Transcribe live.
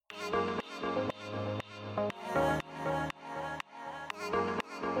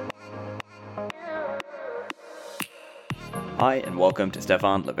Hi, and welcome to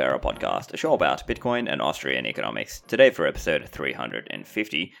Stefan Livera Podcast, a show about Bitcoin and Austrian economics. Today, for episode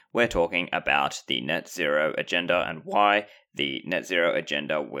 350, we're talking about the net zero agenda and why the net zero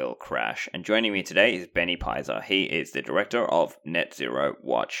agenda will crash. And joining me today is Benny Peiser. He is the director of Net Zero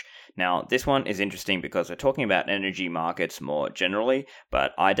Watch. Now, this one is interesting because we're talking about energy markets more generally,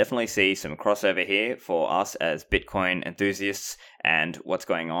 but I definitely see some crossover here for us as Bitcoin enthusiasts and what's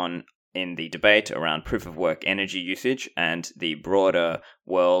going on in the debate around proof-of-work energy usage and the broader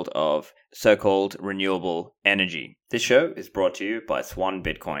world of so-called renewable energy. This show is brought to you by Swan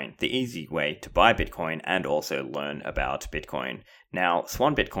Bitcoin, the easy way to buy Bitcoin and also learn about Bitcoin. Now,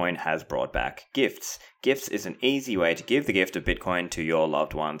 Swan Bitcoin has brought back gifts. Gifts is an easy way to give the gift of Bitcoin to your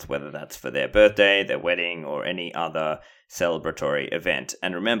loved ones, whether that's for their birthday, their wedding, or any other celebratory event.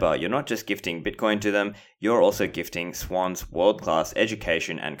 And remember, you're not just gifting Bitcoin to them, you're also gifting Swan's world-class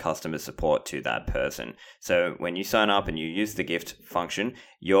education and customer support to that person. So when you sign up and you use the gift function,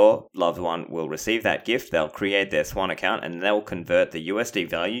 your loved one will receive that gift, they'll create their Swan account, and they'll convert the USD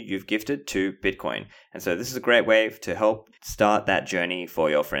value you've gifted to Bitcoin. And so this is a great way to help start that journey for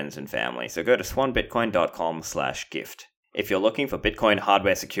your friends and family. So go to swanbitcoin.com/gift. If you're looking for Bitcoin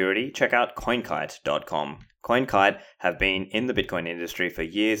hardware security, check out coinkite.com. CoinKite have been in the Bitcoin industry for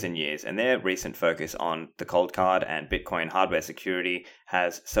years and years, and their recent focus on the cold card and Bitcoin hardware security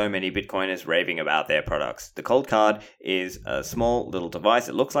has so many Bitcoiners raving about their products. The cold card is a small little device.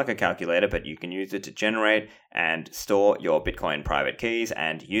 It looks like a calculator, but you can use it to generate and store your Bitcoin private keys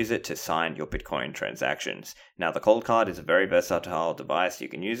and use it to sign your Bitcoin transactions. Now, the cold card is a very versatile device. You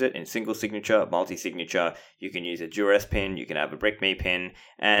can use it in single signature, multi-signature. You can use a Duress pin, you can have a BrickMe pin,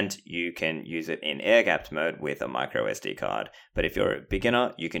 and you can use it in air-gapped mode with a micro SD card. But if you're a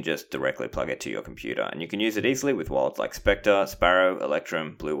beginner, you can just directly plug it to your computer, and you can use it easily with wallets like Spectre, Sparrow,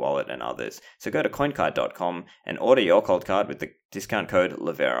 Electrum, Blue Wallet, and others. So go to coinkite.com and order your cold card with the discount code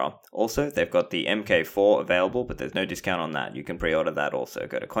Livera. Also, they've got the MK4 available, but there's no discount on that. You can pre-order that also.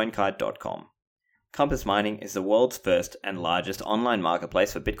 Go to coinkite.com. Compass Mining is the world's first and largest online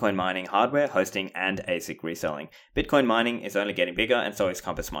marketplace for Bitcoin mining, hardware, hosting, and ASIC reselling. Bitcoin mining is only getting bigger, and so is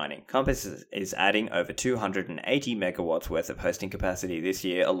Compass Mining. Compass is adding over 280 megawatts worth of hosting capacity this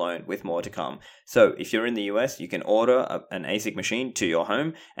year alone, with more to come. So if you're in the US, you can order an ASIC machine to your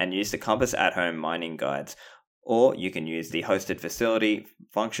home and use the Compass at-home mining guides. Or you can use the hosted facility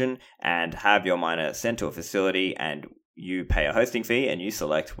function and have your miner sent to a facility, and you pay a hosting fee and you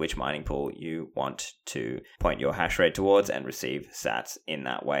select which mining pool you want to point your hash rate towards and receive sats in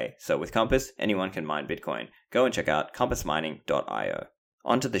that way. So with Compass, anyone can mine Bitcoin. Go and check out compassmining.io.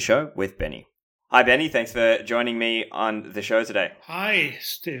 On to the show with Benny. Hi, Benny. Thanks for joining me on the show today. Hi,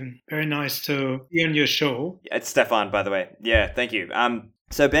 Stephen. Very nice to be on your show. It's Stefan, by the way. Yeah, thank you.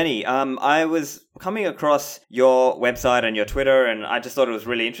 So Benny, I was coming across your website and your Twitter, and I just thought it was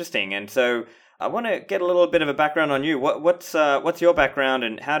really interesting. And so I want to get a little bit of a background on you. What's your background,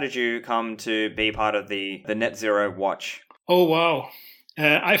 and how did you come to be part of the Net Zero Watch? Oh, wow.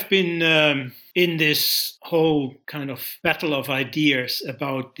 I've been in this whole kind of battle of ideas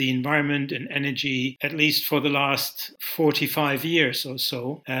about the environment and energy, at least for the last 45 years or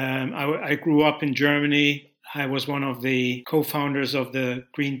so. I grew up in Germany. I was one of the co-founders of the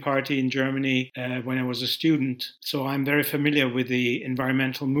Green Party in Germany when I was a student. So I'm very familiar with the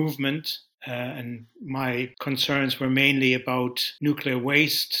environmental movement. And my concerns were mainly about nuclear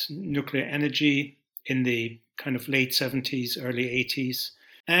waste, nuclear energy in the kind of late 70s, early 80s.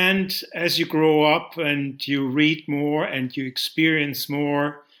 And as you grow up and you read more and you experience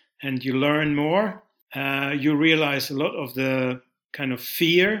more and you learn more, you realize a lot of the kind of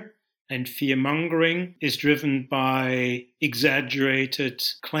fear and fear-mongering is driven by exaggerated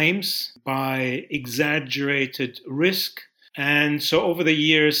claims, by exaggerated risk. And so over the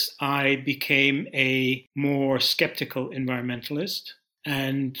years, I became a more skeptical environmentalist.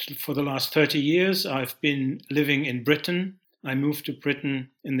 And for the last 30 years, I've been living in Britain. I moved to Britain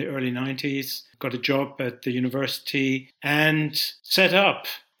in the early 90s, got a job at the university, and set up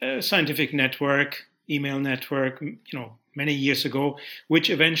a scientific network, email network, many years ago, which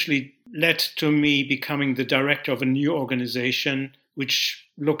eventually led to me becoming the director of a new organization which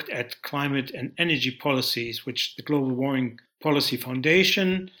looked at climate and energy policies, which the Global Warming Policy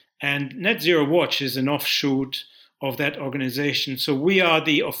Foundation, and Net Zero Watch is an offshoot of that organization. So we are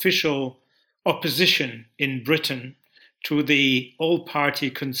the official opposition in Britain to the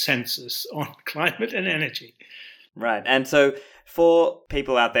all-party consensus on climate and energy. Right. And so for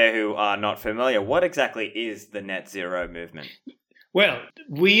people out there who are not familiar, what exactly is the Net Zero movement? Well,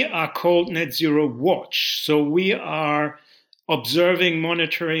 we are called Net Zero Watch. So we are observing,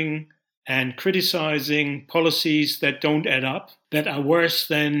 monitoring, and criticizing policies that don't add up, that are worse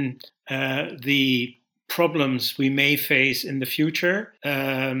than the problems we may face in the future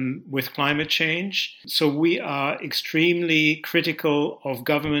with climate change. So we are extremely critical of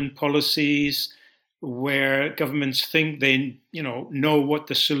government policies where governments think they know what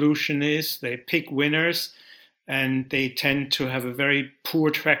the solution is. They pick winners, and they tend to have a very poor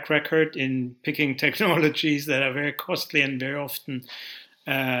track record in picking technologies that are very costly and very often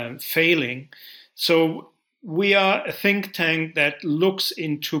failing. So we are a think tank that looks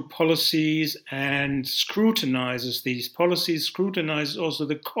into policies and scrutinizes these policies, scrutinizes also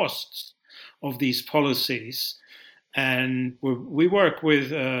the costs of these policies. And we work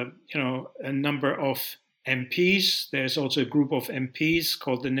with a number of MPs. There's also a group of MPs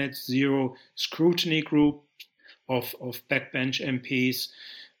called the Net Zero Scrutiny Group of backbench MPs,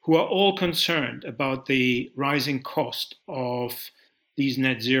 who are all concerned about the rising cost of these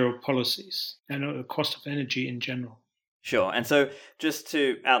net zero policies and the cost of energy in general. Sure. And so just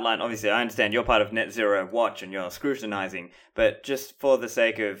to outline, obviously, I understand you're part of Net Zero Watch and you're scrutinizing, but just for the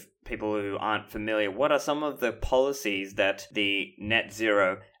sake of people who aren't familiar, what are some of the policies that the net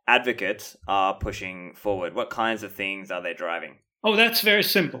zero advocates are pushing forward? What kinds of things are they driving? Oh, that's very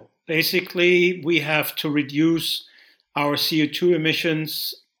simple. Basically, we have to reduce our CO2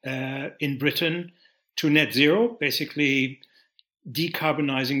 emissions in Britain to net zero, basically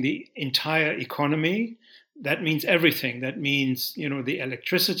decarbonizing the entire economy. That means everything. That means, the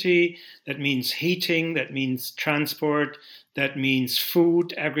electricity, that means heating, that means transport, that means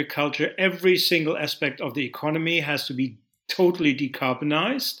food, agriculture. Every single aspect of the economy has to be totally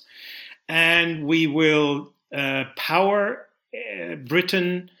decarbonized. And we will power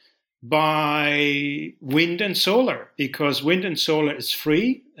Britain by wind and solar, because wind and solar is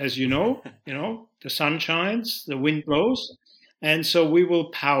free, as you know. The sun shines, the wind blows. And so we will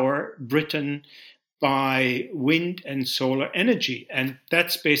power Britain by wind and solar energy. And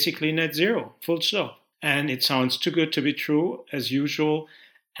that's basically net zero, full stop. And it sounds too good to be true, as usual.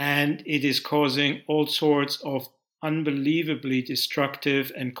 And it is causing all sorts of unbelievably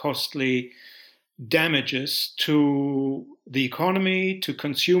destructive and costly damages to the economy, to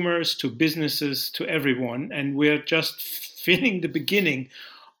consumers, to businesses, to everyone. And we're just feeling the beginning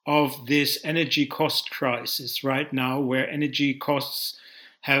of this energy cost crisis right now, where energy costs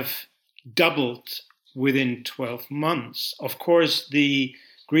have doubled within 12 months. Of course, the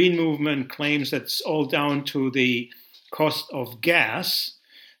Green Movement claims that's all down to the cost of gas,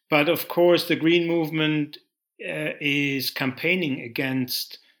 but of course the Green Movement is campaigning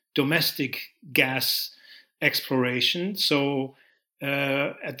against domestic gas exploration. So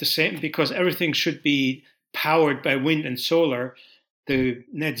because everything should be powered by wind and solar, the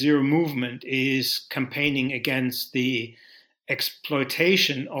net zero movement is campaigning against the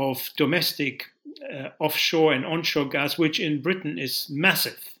exploitation of domestic offshore and onshore gas, which in Britain is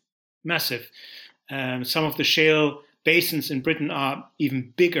massive. Some of the shale basins in Britain are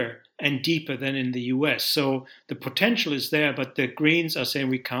even bigger and deeper than in the US. So the potential is there, but the Greens are saying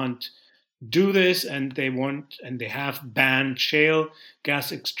we can't do this, and they have banned shale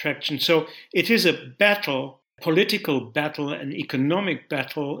gas extraction. So it is a battle, political battle, an economic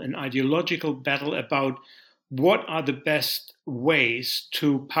battle, an ideological battle about what are the best ways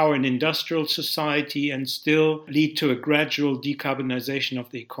to power an industrial society and still lead to a gradual decarbonization of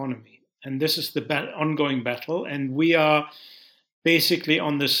the economy. And this is the ongoing battle. And we are basically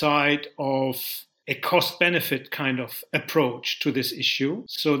on the side of a cost-benefit kind of approach to this issue,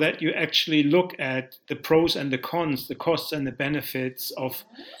 so that you actually look at the pros and the cons, the costs and the benefits of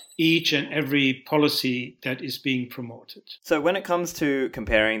each and every policy that is being promoted. So when it comes to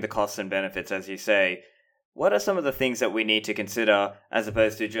comparing the costs and benefits, as you say, what are some of the things that we need to consider as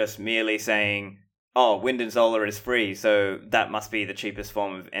opposed to just merely saying, oh, wind and solar is free, so that must be the cheapest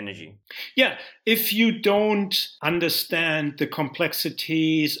form of energy? Yeah, if you don't understand the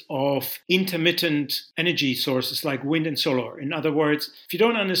complexities of intermittent energy sources like wind and solar, in other words, if you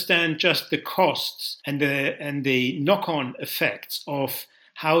don't understand just the costs and the knock-on effects of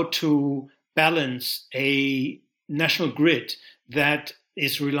how to balance a national grid that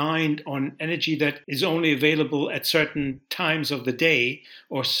is reliant on energy that is only available at certain times of the day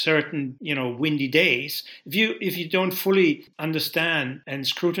or certain, windy days. If you don't fully understand and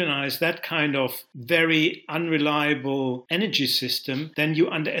scrutinize that kind of very unreliable energy system, then you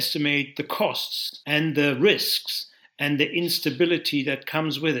underestimate the costs and the risks and the instability that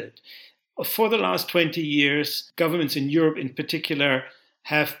comes with it. For the last 20 years, governments in Europe in particular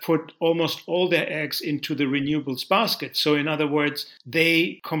have put almost all their eggs into the renewables basket. So in other words,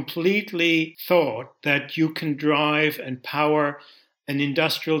 they completely thought that you can drive and power an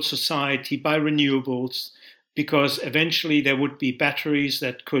industrial society by renewables, because eventually there would be batteries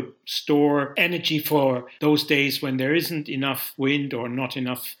that could store energy for those days when there isn't enough wind or not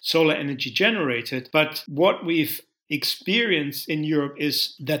enough solar energy generated. But what we've experienced in Europe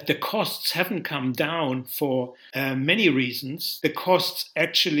is that the costs haven't come down for many reasons. The costs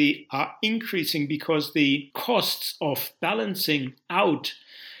actually are increasing because the costs of balancing out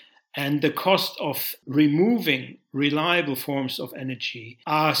and the cost of removing reliable forms of energy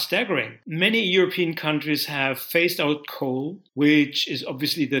are staggering. Many European countries have phased out coal, which is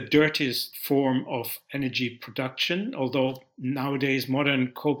obviously the dirtiest form of energy production, although nowadays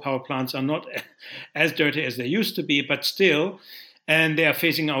modern coal power plants are not as dirty as they used to be, but still, and they are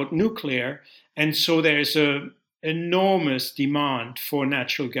phasing out nuclear. And so there is an enormous demand for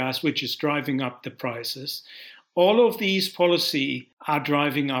natural gas, which is driving up the prices. All of these policies are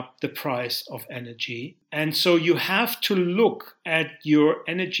driving up the price of energy. And so you have to look at your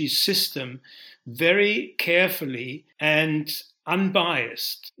energy system very carefully and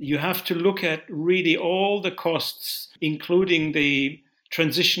unbiased. You have to look at really all the costs, including the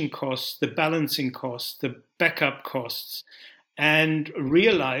transition costs, the balancing costs, the backup costs, and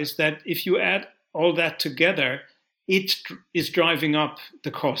realize that if you add all that together, it is driving up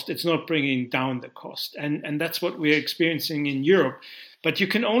the cost. It's not bringing down the cost. And that's what we're experiencing in Europe. But you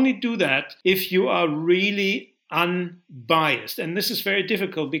can only do that if you are really unbiased. And this is very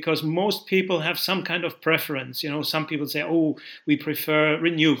difficult because most people have some kind of preference. Some people say, oh, we prefer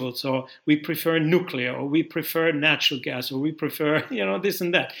renewables, or we prefer nuclear, or we prefer natural gas, or we prefer, this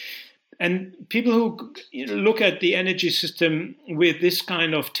and that. And people who look at the energy system with this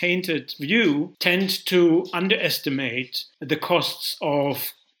kind of tainted view tend to underestimate the costs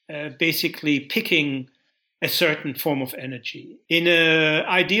of basically picking a certain form of energy. In an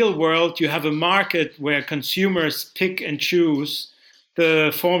ideal world, you have a market where consumers pick and choose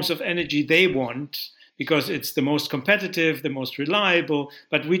the forms of energy they want, because it's the most competitive, the most reliable,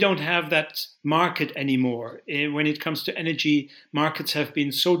 but we don't have that market anymore. When it comes to energy, markets have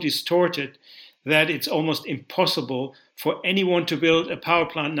been so distorted that it's almost impossible for anyone to build a power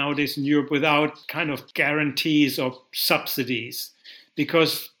plant nowadays in Europe without kind of guarantees or subsidies,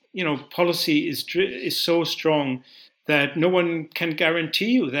 because policy is so strong that no one can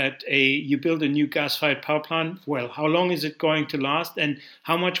guarantee you that you build a new gas-fired power plant. Well, how long is it going to last, and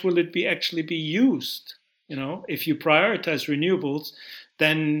how much will it actually be used? If you prioritize renewables,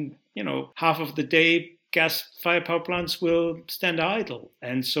 then half of the day gas-fired power plants will stand idle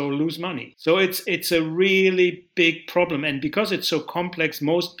and so lose money. So it's a really big problem, and because it's so complex,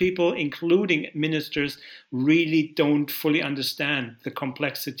 most people, including ministers, really don't fully understand the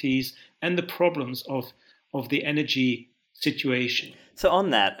complexities and the problems of the energy situation. So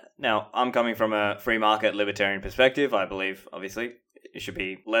on that, now I'm coming from a free market libertarian perspective. I believe, obviously, it should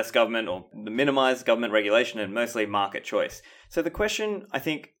be less government or minimize government regulation and mostly market choice. So the question I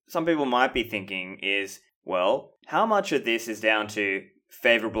think some people might be thinking is, well, how much of this is down to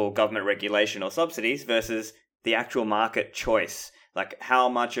favorable government regulation or subsidies versus the actual market choice? Like how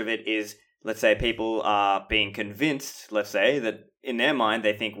much of it is, let's say, people are being convinced, let's say, that in their mind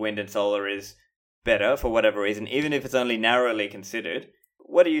they think wind and solar is better for whatever reason, even if it's only narrowly considered.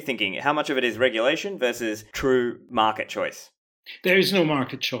 What are you thinking? How much of it is regulation versus true market choice? There is no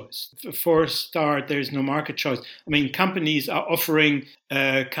market choice. For a start, there is no market choice. I mean, companies are offering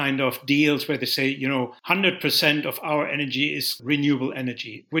kind of deals where they say, 100% of our energy is renewable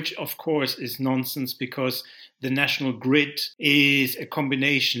energy, which of course is nonsense because the national grid is a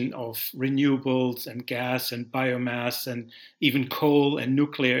combination of renewables and gas and biomass and even coal and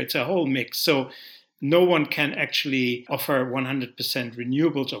nuclear. It's a whole mix. So no one can actually offer 100%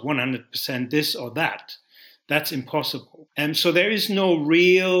 renewables or 100% this or that. That's impossible. And so there is no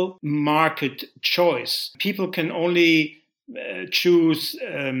real market choice. People can only choose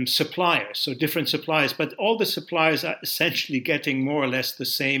suppliers, so different suppliers, but all the suppliers are essentially getting more or less the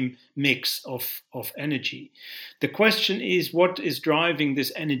same mix of energy. The question is, what is driving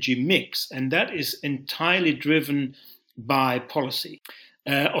this energy mix? And that is entirely driven by policy.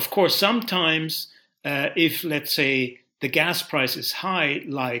 Of course, sometimes if, let's say, the gas price is high,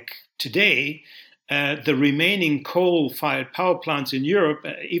 like today, the remaining coal-fired power plants in Europe,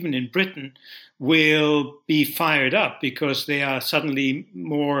 even in Britain, will be fired up because they are suddenly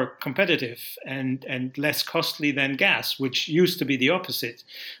more competitive and less costly than gas, which used to be the opposite.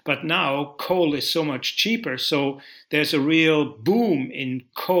 But now coal is so much cheaper, so there's a real boom in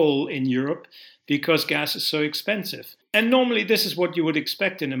coal in Europe because gas is so expensive. And normally this is what you would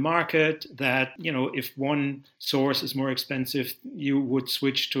expect in a market, that, if one source is more expensive, you would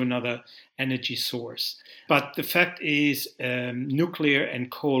switch to another energy source. But the fact is, nuclear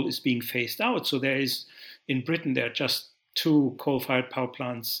and coal is being phased out. So in Britain, there are just 2 coal-fired power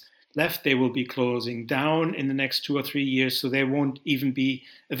plants left. They will be closing down in the next 2 or 3 years, so they won't even be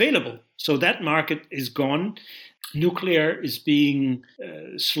available. So that market is gone. Nuclear is being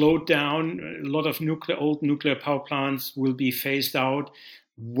slowed down. A lot of old nuclear power plants will be phased out.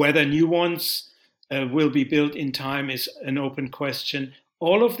 Whether new ones will be built in time is an open question.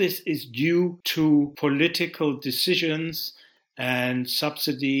 All of this is due to political decisions and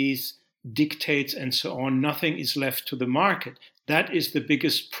subsidies, dictates, and so on. Nothing is left to the market. That is the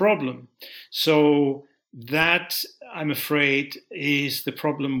biggest problem. So that, I'm afraid, is the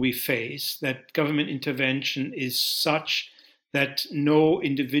problem we face, that government intervention is such that no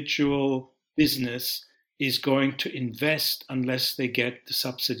individual business is going to invest unless they get the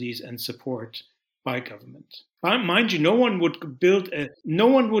subsidies and support by government. Mind you, no one would build a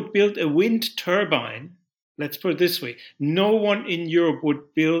wind turbine. Let's put it this way. No one in Europe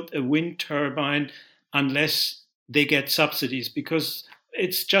would build a wind turbine unless they get subsidies, because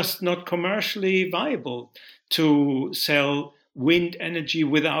it's just not commercially viable to sell wind energy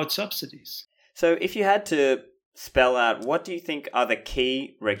without subsidies. So if you had to spell out, what do you think are the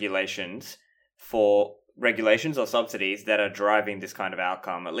key regulations or subsidies that are driving this kind of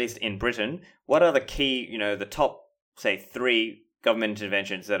outcome, at least in Britain? What are the key, the top, say, 3 government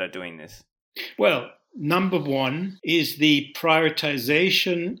interventions that are doing this? Well, number 1 is the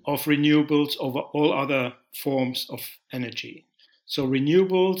prioritization of renewables over all other forms of energy. So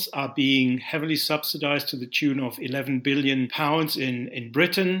renewables are being heavily subsidized to the tune of £11 billion in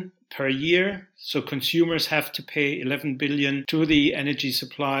Britain per year. So consumers have to pay £11 billion to the energy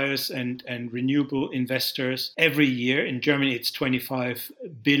suppliers and renewable investors every year. In Germany, it's 25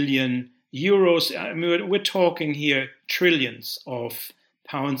 billion euros. I mean, we're talking here trillions of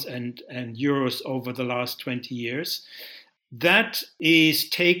pounds and euros over the last 20 years. That is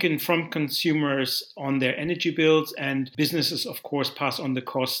taken from consumers on their energy bills, and businesses, of course, pass on the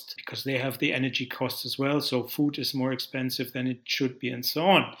cost because they have the energy costs as well. So food is more expensive than it should be, and so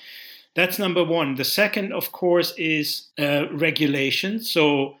on. That's number 1. The second, of course, is regulation.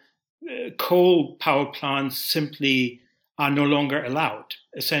 So coal power plants simply are no longer allowed,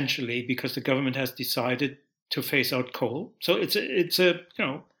 essentially, because the government has decided to phase out coal. So it's a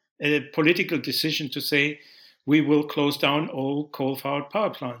political decision to say, we will close down all coal-fired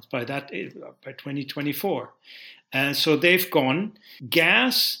power plants by 2024. And so they've gone.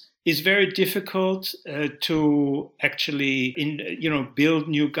 Gas is very difficult to actually build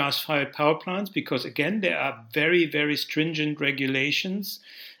new gas-fired power plants because, again, there are very, very stringent regulations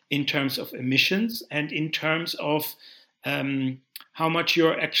in terms of emissions and in terms of how much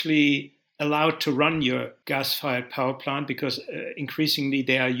you're actually allowed to run your gas-fired power plant, because increasingly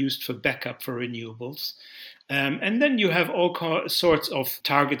they are used for backup for renewables. And then you have all sorts of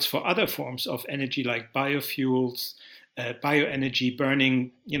targets for other forms of energy, like biofuels, bioenergy,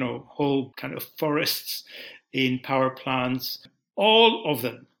 burning, whole kind of forests in power plants. All of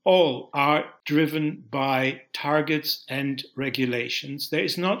them, all are driven by targets and regulations. There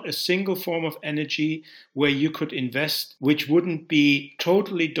is not a single form of energy where you could invest which wouldn't be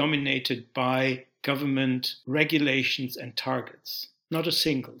totally dominated by government regulations and targets. Not a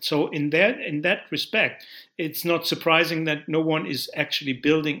single. So in that respect, it's not surprising that no one is actually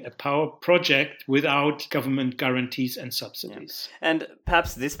building a power project without government guarantees and subsidies. Yeah. And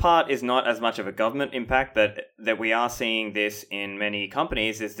perhaps this part is not as much of a government impact, but that we are seeing this in many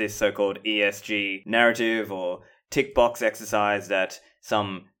companies is this so-called ESG narrative or tick box exercise that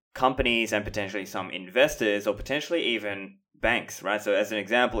some companies and potentially some investors or potentially even banks, right? So as an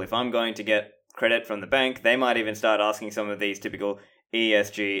example, if I'm going to get credit from the bank, they might even start asking some of these typical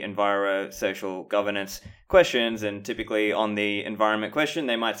ESG, enviro, social governance questions, and typically on the environment question,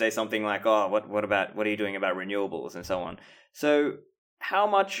 they might say something like, "Oh, what are you doing about renewables?" and so on. So, how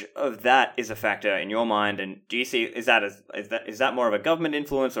much of that is a factor in your mind? And do you see is that more of a government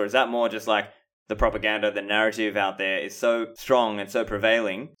influence, or is that more just like the propaganda, the narrative out there is so strong and so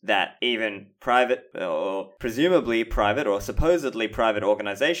prevailing that even private or presumably private or supposedly private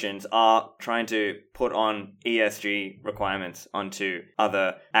organizations are trying to put on ESG requirements onto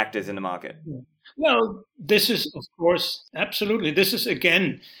other actors in the market? Well, this is, of course, absolutely. This is,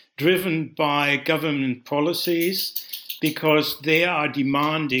 again, driven by government policies because they are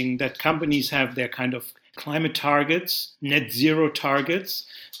demanding that companies have their kind of climate targets, net zero targets,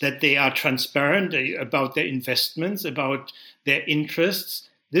 that they are transparent about their investments, about their interests,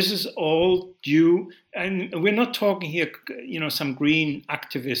 This is all due, and we're not talking here, some green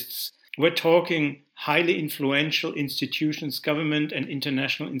activists. We're talking highly influential institutions, government and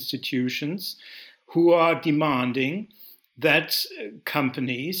international institutions, who are demanding that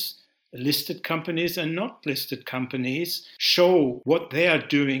companies, listed companies and not listed companies, show what they are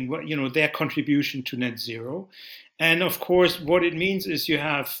doing, their contribution to net zero. And of course, what it means is you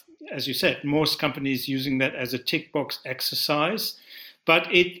have, as you said, most companies using that as a tick box exercise.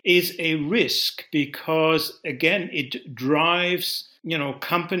 But it is a risk because, again, it drives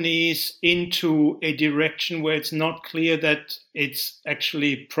companies into a direction where it's not clear that it's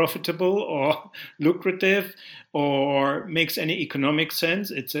actually profitable or lucrative or makes any economic sense.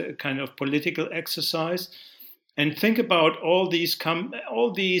 It's a kind of political exercise. And think about all these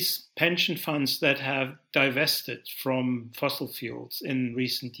pension funds that have divested from fossil fuels in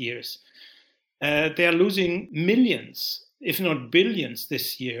recent years. They are losing millions, if not billions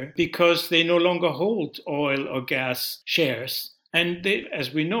this year, because they no longer hold oil or gas shares. And they,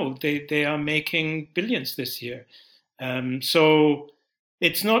 as we know, they are making billions this year. So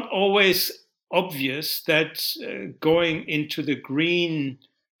it's not always obvious that going into the green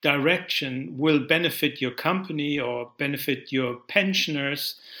direction will benefit your company or benefit your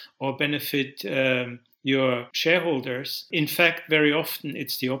pensioners or benefit your shareholders. In fact, very often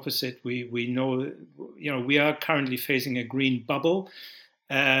it's the opposite. We know, we are currently facing a green bubble.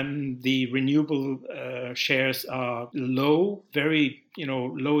 The renewable shares are low, very,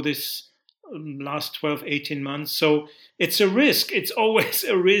 low this last 12, 18 months. So it's a risk. It's always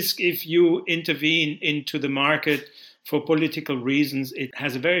a risk if you intervene into the market for political reasons. It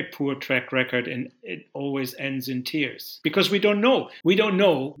has a very poor track record and it always ends in tears because we don't know. We don't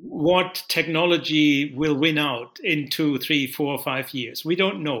know what technology will win out in 2, 3, 4, 5 years. We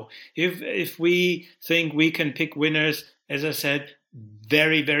don't know. If we think we can pick winners, as I said,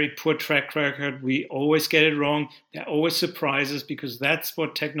 very, very poor track record. We always get it wrong. There are always surprises because that's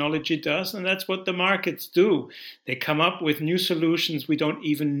what technology does and that's what the markets do. They come up with new solutions we don't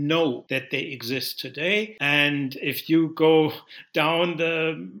even know that they exist today. And if you go down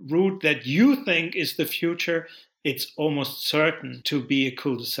the route that you think is the future, it's almost certain to be a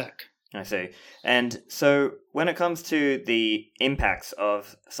cul-de-sac. I see. And so when it comes to the impacts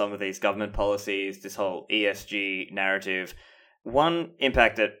of some of these government policies, this whole ESG narrative, one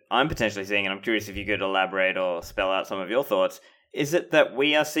impact that I'm potentially seeing, and I'm curious if you could elaborate or spell out some of your thoughts, is it that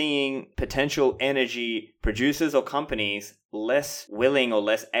we are seeing potential energy producers or companies less willing or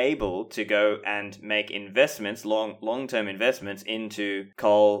less able to go and make investments, long-term investments into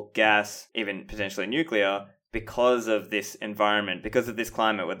coal, gas, even potentially nuclear, because of this environment, because of this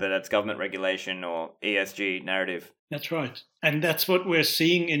climate, whether that's government regulation or ESG narrative? That's right. And that's what we're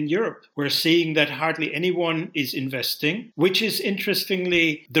seeing in Europe. We're seeing that hardly anyone is investing, which is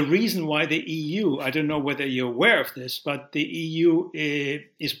interestingly the reason why the EU, I don't know whether you're aware of this, but the EU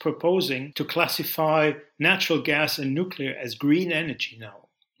is proposing to classify natural gas and nuclear as green energy now,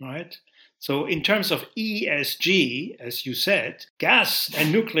 right? So in terms of ESG, as you said, gas and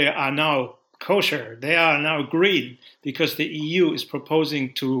nuclear are now kosher. They are now green because the EU is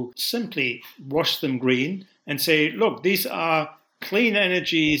proposing to simply wash them green and say, look, these are clean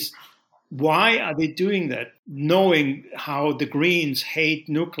energies. Why are they doing that? Knowing how the Greens hate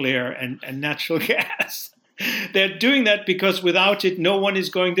nuclear and natural gas. They're doing that because without it, no one is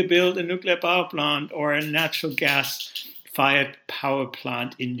going to build a nuclear power plant or a natural gas-fired power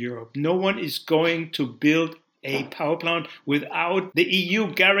plant in Europe. No one is going to build a power plant without the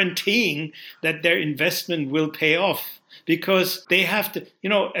EU guaranteeing that their investment will pay off. Because they have to,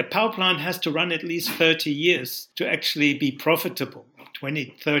 a power plant has to run at least 30 years to actually be profitable.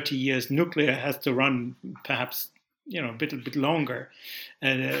 20, 30 years. Nuclear has to run perhaps, a bit longer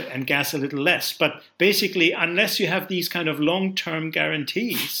and gas a little less. But basically, unless you have these kind of long-term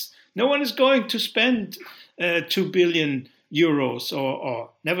guarantees, no one is going to spend 2 billion euros or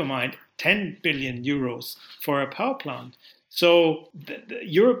never mind, 10 billion euros for a power plant. So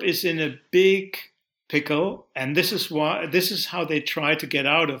Europe is in a big pickle, and this is how they try to get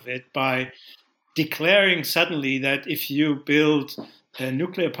out of it, by declaring suddenly that if you build a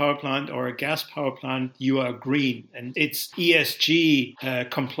nuclear power plant or a gas power plant, you are green and it's ESG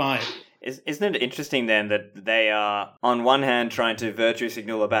compliant. Isn't it interesting then that they are on one hand trying to virtue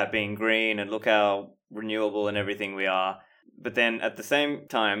signal about being green and look how renewable and everything we are, but then at the same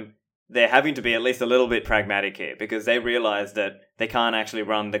time they're having to be at least a little bit pragmatic here because they realize that they can't actually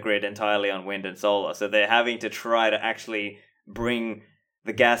run the grid entirely on wind and solar. So they're having to try to actually bring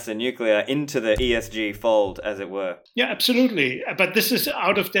the gas and nuclear into the ESG fold, as it were. Yeah, absolutely. But this is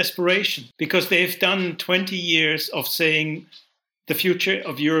out of desperation because they've done 20 years of saying the future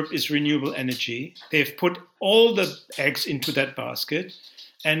of Europe is renewable energy. They've put all the eggs into that basket,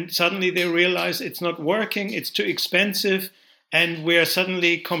 and suddenly they realize it's not working, it's too expensive, and we're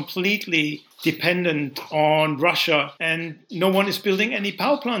suddenly completely dependent on Russia, and no one is building any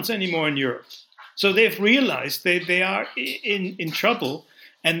power plants anymore in Europe. So they've realized they are in trouble,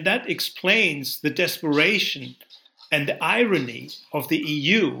 and that explains the desperation and the irony of the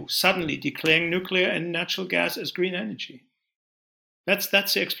EU suddenly declaring nuclear and natural gas as green energy. That's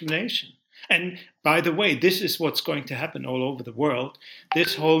the explanation. And by the way, this is what's going to happen all over the world.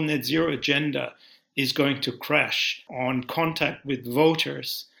 This whole net zero agenda is going to crash on contact with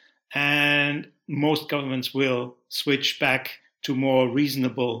voters, and most governments will switch back to more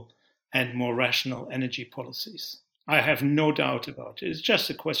reasonable and more rational energy policies. I have no doubt about it. It's just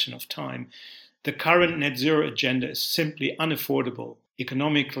a question of time. The current net zero agenda is simply unaffordable,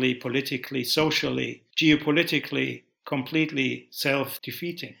 economically, politically, socially, geopolitically, completely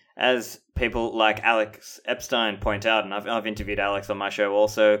self-defeating. As people like Alex Epstein point out, and I've interviewed Alex on my show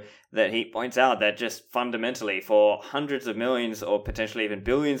also, that he points out that just fundamentally for hundreds of millions or potentially even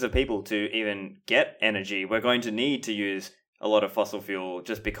billions of people to even get energy, we're going to need to use a lot of fossil fuel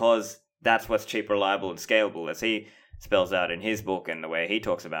just because that's what's cheap, reliable, and scalable, as he spells out in his book and the way he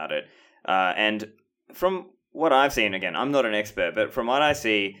talks about it. And from what I've seen, again, I'm not an expert, but from what I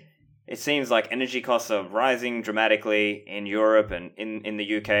see, it seems like energy costs are rising dramatically in Europe and in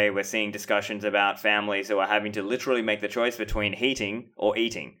the UK. We're seeing discussions about families who are having to literally make the choice between heating or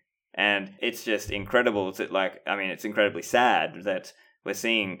eating. And it's just incredible. It's incredibly sad that we're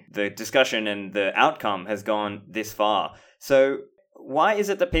seeing the discussion and the outcome has gone this far. So why is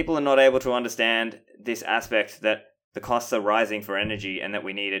it that people are not able to understand this aspect that the costs are rising for energy and that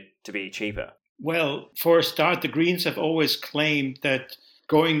we need it to be cheaper? Well, for a start, the Greens have always claimed that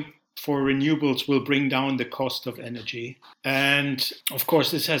going for renewables will bring down the cost of energy. And of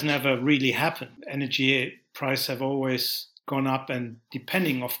course, this has never really happened. Energy prices have always gone up, and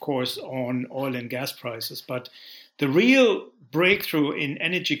depending, of course, on oil and gas prices. But the real breakthrough in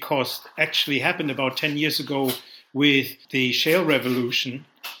energy cost actually happened about 10 years ago with the shale revolution.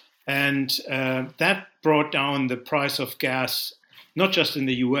 And that brought down the price of gas, not just in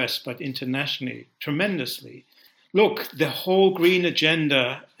the US, but internationally, tremendously. Look, the whole green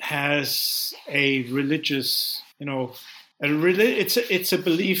agenda has a religious, it's a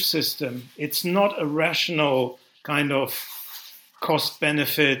belief system. It's not a rational kind of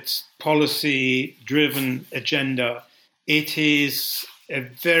cost-benefit, policy-driven agenda. It is a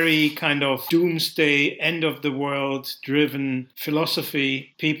very kind of doomsday, end-of-the-world driven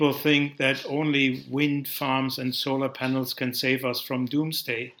philosophy. People think that only wind farms and solar panels can save us from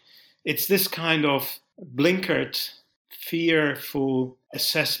doomsday. It's this kind of blinkered, fearful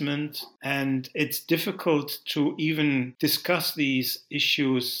assessment, and it's difficult to even discuss these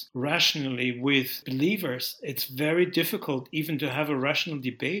issues rationally with believers. It's very difficult even to have a rational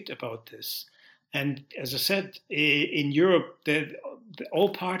debate about this. And as I said, in Europe, all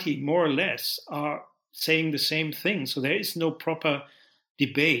parties more or less are saying the same thing. So there is no proper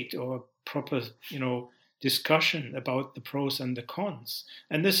debate or proper, discussion about the pros and the cons.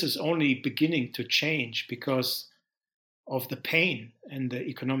 And this is only beginning to change because of the pain and the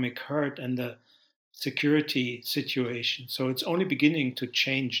economic hurt and the security situation. So it's only beginning to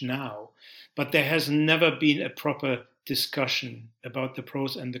change now. But there has never been a proper discussion about the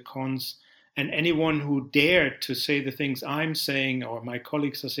pros and the cons. And anyone who dared to say the things I'm saying or my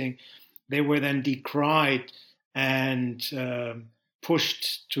colleagues are saying, they were then decried and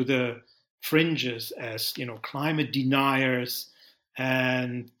pushed to the fringes as, climate deniers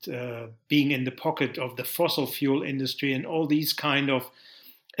and being in the pocket of the fossil fuel industry and all these kind of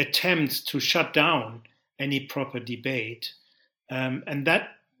attempts to shut down any proper debate. And that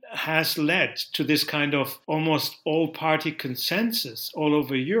has led to this kind of almost all-party consensus all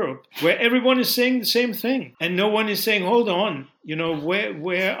over Europe, where everyone is saying the same thing, and no one is saying, "Hold on,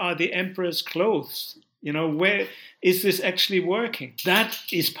 where are the emperor's clothes? Where is this actually working?" That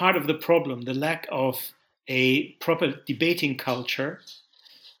is part of the problem: the lack of a proper debating culture.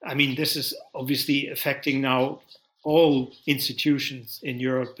 I mean, this is obviously affecting now all institutions in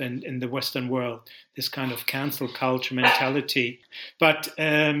Europe and in the Western world, this kind of cancel culture mentality. But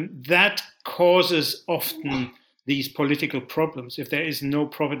that causes often these political problems. If there is no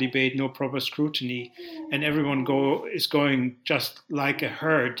proper debate, no proper scrutiny, and everyone is going just like a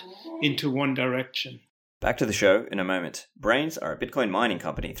herd into one direction. Back to the show in a moment. Braiins are a Bitcoin mining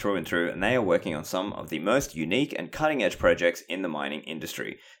company through and through, and they are working on some of the most unique and cutting-edge projects in the mining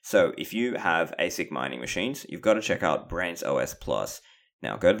industry. So if you have ASIC mining machines, you've got to check out Braiins OS Plus.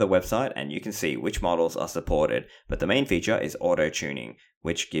 Now go to the website and you can see which models are supported, but the main feature is auto-tuning,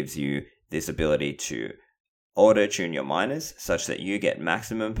 which gives you this ability to auto-tune your miners such that you get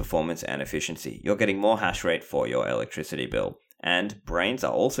maximum performance and efficiency. You're getting more hash rate for your electricity bill. And Braiins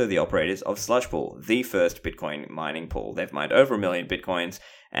are also the operators of Sludge Pool, the first Bitcoin mining pool. They've mined over 1 million Bitcoins,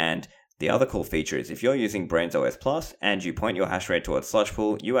 and the other cool feature is if you're using Braiins OS Plus and you point your hash rate towards Sludge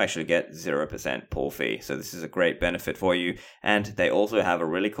Pool, you actually get 0% pool fee. So this is a great benefit for you. And they also have a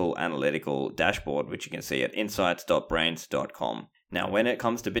really cool analytical dashboard, which you can see at insights.braiins.com. Now, when it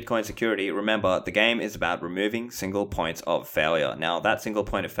comes to Bitcoin security, remember, the game is about removing single points of failure. Now, that single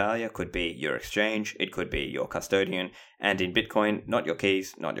point of failure could be your exchange, it could be your custodian, and in Bitcoin, not your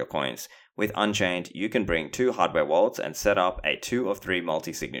keys, not your coins. With Unchained, you can bring 2 hardware wallets and set up a 2 of 3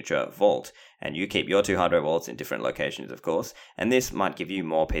 multi-signature vault. And you keep your 2 hardware wallets in different locations, of course, and this might give you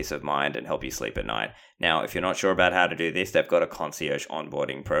more peace of mind and help you sleep at night. Now, if you're not sure about how to do this, they've got a concierge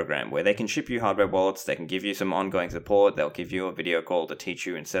onboarding program where they can ship you hardware wallets, they can give you some ongoing support, they'll give you a video call to teach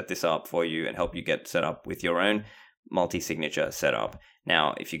you and set this up for you and help you get set up with your own multi-signature setup.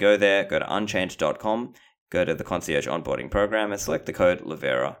 Now, if you go there, go to unchained.com, go to the concierge onboarding program and select the code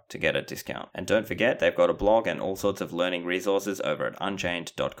Livera to get a discount. And don't forget, they've got a blog and all sorts of learning resources over at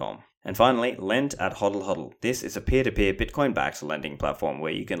unchained.com. And finally, Lend at Hodl Hodl. This is a peer-to-peer Bitcoin-backed lending platform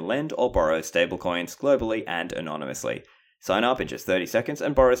where you can lend or borrow stablecoins globally and anonymously. Sign up in just 30 seconds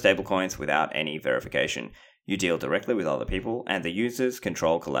and borrow stablecoins without any verification. You deal directly with other people, and the users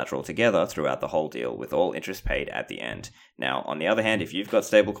control collateral together throughout the whole deal, with all interest paid at the end. Now, on the other hand, if you've got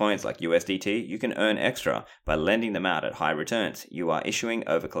stablecoins like USDT, you can earn extra by lending them out at high returns. You are issuing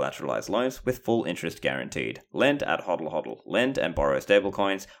over-collateralized loans with full interest guaranteed. Lend at Hodl Hodl. Lend and borrow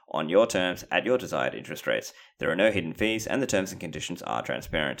stablecoins on your terms at your desired interest rates. There are no hidden fees, and the terms and conditions are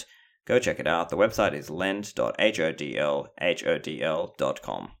transparent. Go check it out. The website is lend.hodl.com.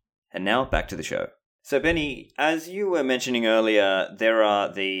 And now, back to the show. So, Benny, as you were mentioning earlier, there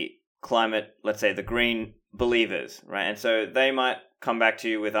are the climate, let's say the green believers, right? And so they might come back to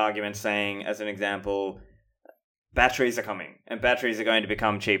you with arguments saying, as an example, batteries are coming and batteries are going to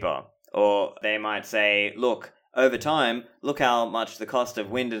become cheaper. Or they might say, look, over time, look how much the cost of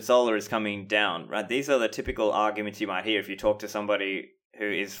wind and solar is coming down, right? These are the typical arguments you might hear if you talk to somebody who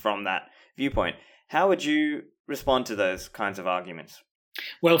is from that viewpoint. How would you respond to those kinds of arguments?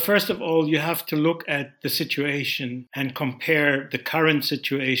 Well, first of all, you have to look at the situation and compare the current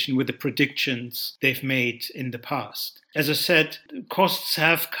situation with the predictions they've made in the past. As I said, costs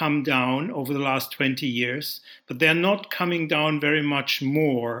have come down over the last 20 years, but they're not coming down very much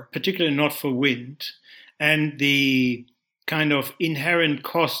more, particularly not for wind. And the kind of inherent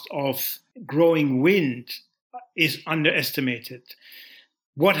cost of growing wind is underestimated.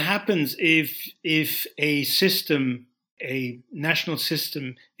 What happens if a national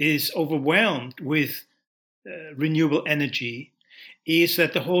system is overwhelmed with renewable energy is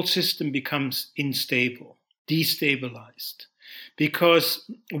that the whole system becomes unstable, destabilized. Because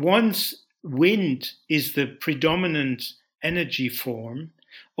once wind is the predominant energy form,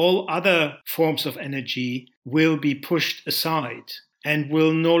 all other forms of energy will be pushed aside and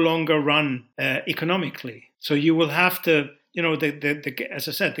will no longer run economically. So you will have to, as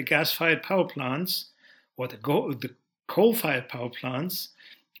I said, the gas-fired power plants or the coal-fired power plants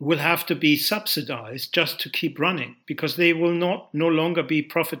will have to be subsidized just to keep running because they will no longer be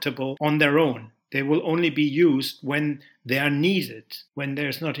profitable on their own. They will only be used when they are needed, when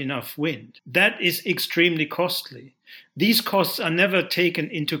there's not enough wind. That is extremely costly. These costs are never taken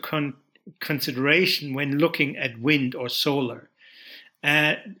into consideration when looking at wind or solar.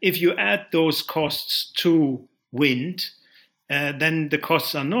 If you add those costs to wind, then the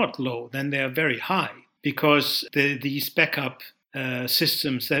costs are not low, then they are very high. Because these backup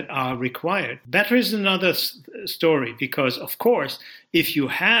systems that are required. Batteries is another story because, of course, if you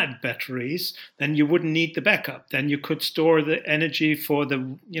had batteries, then you wouldn't need the backup. Then you could store the energy for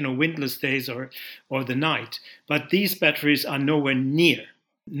the windless days or the night. But these batteries are nowhere near.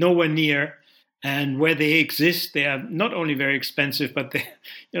 And where they exist, they are not only very expensive, but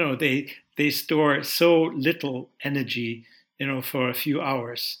they store so little energy, for a few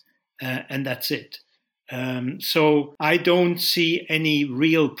hours, and that's it. So I don't see any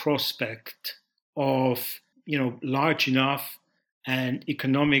real prospect of, large enough and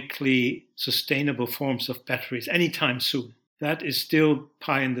economically sustainable forms of batteries anytime soon. That is still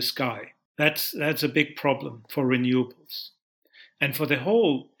pie in the sky. That's a big problem for renewables and for the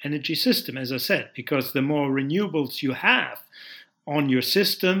whole energy system, as I said, because the more renewables you have on your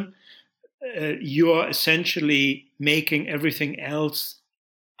system, you are essentially making everything else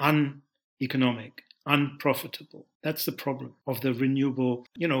uneconomic. unprofitable. That's the problem of the renewable.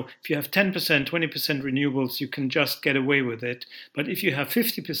 If you have 10%, 20% renewables, you can just get away with it. But if you have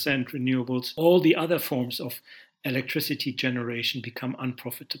 50% renewables, all the other forms of electricity generation become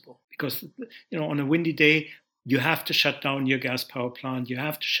unprofitable because, on a windy day, you have to shut down your gas power plant. You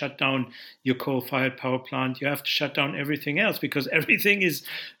have to shut down your coal-fired power plant. You have to shut down everything else because everything is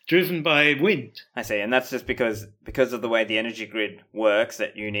driven by wind. I see. And that's just because of the way the energy grid works,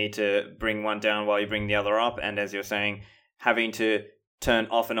 that you need to bring one down while you bring the other up. And as you're saying, having to turn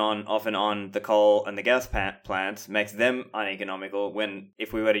off and on the coal and the gas plants makes them uneconomical, when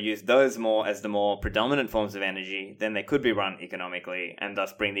if we were to use those more as the more predominant forms of energy, then they could be run economically and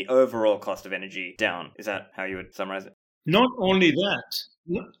thus bring the overall cost of energy down. Is that how you would summarize it? Not only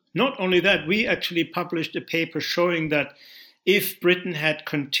that, we actually published a paper showing that if Britain had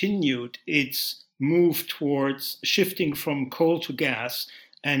continued its move towards shifting from coal to gas,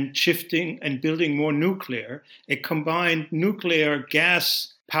 and shifting and building more nuclear, a combined nuclear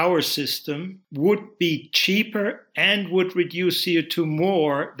gas power system would be cheaper and would reduce CO2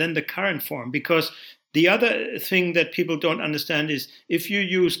 more than the current form. Because the other thing that people don't understand is if you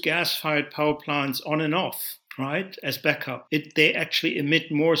use gas-fired power plants on and off, right, as backup, they actually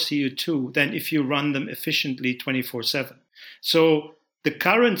emit more CO2 than if you run them efficiently 24/7. So the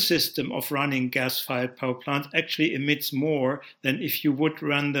current system of running gas-fired power plants actually emits more than if you would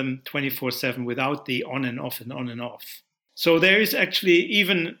run them 24/7 without the on and off and on and off. So there is actually,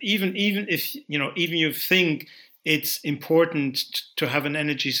 even if you think it's important to have an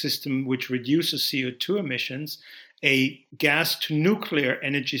energy system which reduces CO2 emissions, a gas to nuclear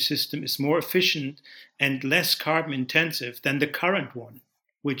energy system is more efficient and less carbon intensive than the current one,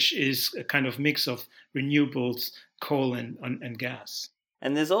 which is a kind of mix of renewables, coal and gas.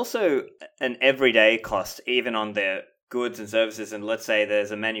 And there's also an everyday cost, even on the goods and services. And let's say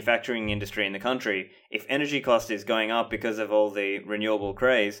there's a manufacturing industry in the country. If energy cost is going up because of all the renewable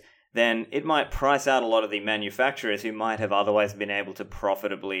craze, then it might price out a lot of the manufacturers who might have otherwise been able to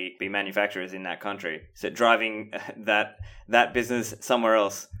profitably be manufacturers in that country. So driving that business somewhere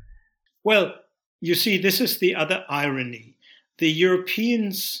else. Well, you see, this is the other irony. The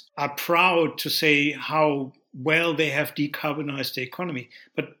Europeans are proud to say how well they have decarbonized the economy.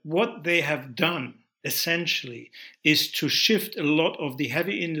 But what they have done, essentially, is to shift a lot of the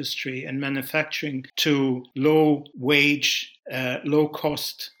heavy industry and manufacturing to low-wage,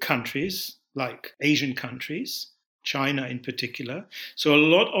 low-cost countries, like Asian countries, China in particular. So a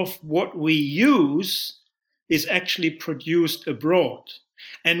lot of what we use is actually produced abroad.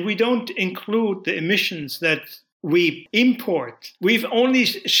 And we don't include the emissions that we import. We've only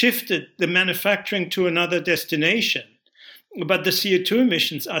shifted the manufacturing to another destination, but the CO2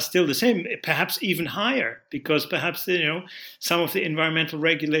 emissions are still the same, perhaps even higher, because perhaps some of the environmental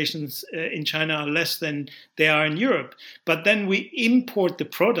regulations in China are less than they are in Europe. But then we import the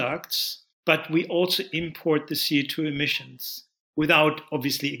products, but we also import the CO2 emissions without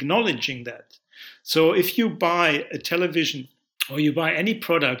obviously acknowledging that. So if you buy a television or you buy any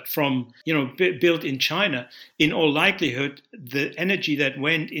product from, built in China, in all likelihood, the energy that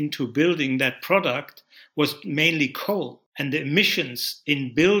went into building that product was mainly coal. And the emissions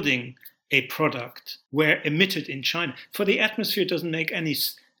in building a product were emitted in China. For the atmosphere,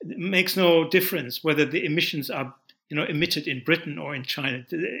 it makes no difference whether the emissions are, emitted in Britain or in China.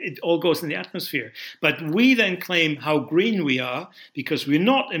 It all goes in the atmosphere. But we then claim how green we are because we're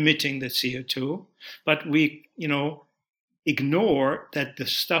not emitting the CO2, but we, ignore that the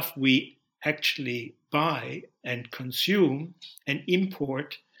stuff we actually buy and consume and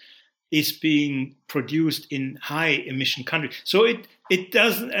import is being produced in high emission countries. So it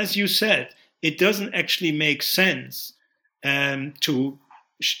doesn't, as you said, it doesn't actually make sense to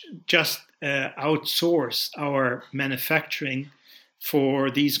just outsource our manufacturing for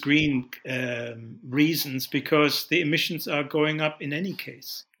these green reasons, because the emissions are going up in any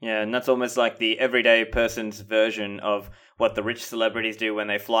case. Yeah, and that's almost like the everyday person's version of what the rich celebrities do when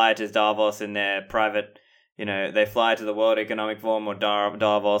they fly to Davos in their private, they fly to the World Economic Forum or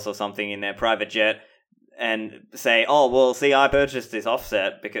Davos or something in their private jet and say, oh, well, see, I purchased this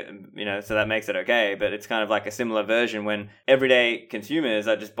offset because, so that makes it okay. But it's kind of like a similar version when everyday consumers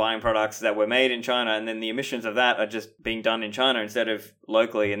are just buying products that were made in China, and then the emissions of that are just being done in China instead of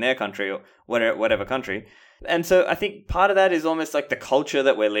locally in their country or whatever country. And so I think part of that is almost like the culture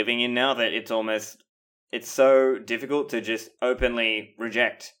that we're living in now, that it's so difficult to just openly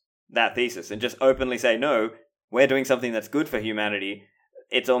reject that thesis and just openly say, no, we're doing something that's good for humanity.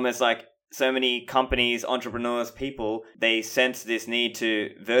 It's almost like so many companies, entrepreneurs, people, they sense this need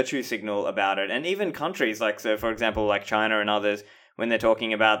to virtue signal about it. And even countries for example, like China and others, when they're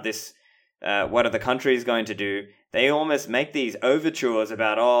talking about this what are the countries going to do? They almost make these overtures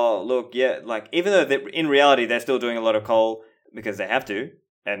about, oh, look, yeah, like, even though in reality they're still doing a lot of coal because they have to,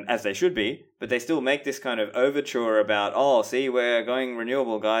 and as they should be, but they still make this kind of overture about, oh, see, we're going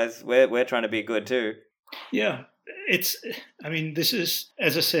renewable, guys. We're trying to be good too. Yeah, this is,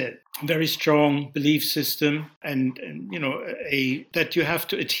 as I said, a very strong belief system, and that you have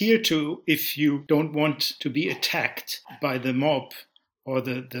to adhere to if you don't want to be attacked by the mob or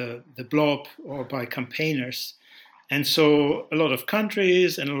the blob or by campaigners. And so a lot of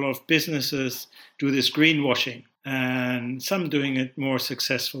countries and a lot of businesses do this greenwashing, and some doing it more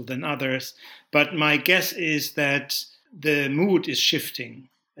successful than others. But my guess is that the mood is shifting.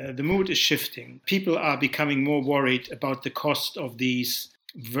 People are becoming more worried about the cost of these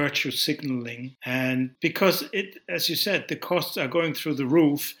virtue signaling. And because as you said, the costs are going through the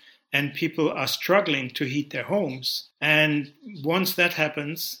roof and people are struggling to heat their homes. And once that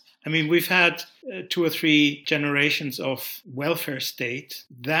happens, we've had 2 or 3 generations of welfare state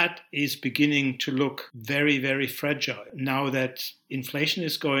that is beginning to look very, very fragile now that inflation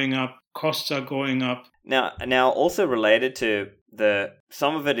is going up, costs are going up. Now also related to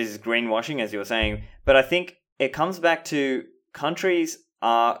some of it is greenwashing, as you were saying, but I think it comes back to countries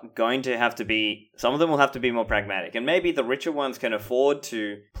are going to have to be, some of them will have to be more pragmatic, and maybe the richer ones can afford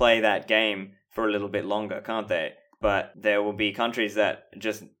to play that game for a little bit longer, can't they? But there will be countries that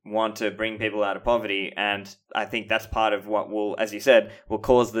just want to bring people out of poverty, and I think that's part of what will, as you said, will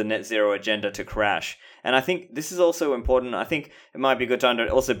cause the net zero agenda to crash. And I think this is also important. I think it might be a good time to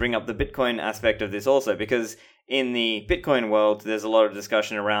also bring up the Bitcoin aspect of this also, because in the Bitcoin world, there's a lot of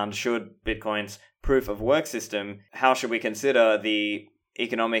discussion around, should Bitcoin's proof of work system, how should we consider the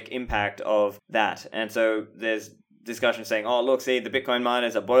economic impact of that? And so there's discussion saying, oh, look, see, the Bitcoin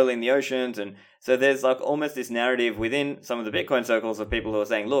miners are boiling the oceans. And so there's like almost this narrative within some of the Bitcoin circles of people who are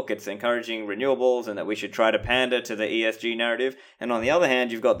saying, look, it's encouraging renewables and that we should try to pander to the ESG narrative. And on the other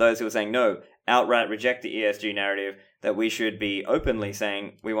hand, you've got those who are saying, no, outright reject the ESG narrative, that we should be openly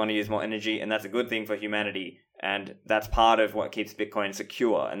saying we want to use more energy and that's a good thing for humanity. And that's part of what keeps Bitcoin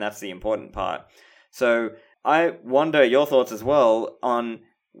secure. And that's the important part. So I wonder your thoughts as well on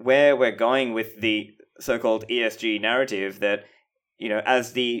where we're going with the so-called ESG narrative that,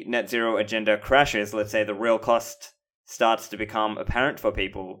 as the net zero agenda crashes, let's say the real cost starts to become apparent for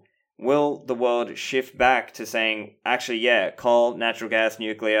people, will the world shift back to saying, actually, yeah, coal, natural gas,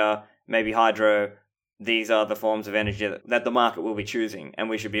 nuclear, maybe hydro, these are the forms of energy that the market will be choosing, and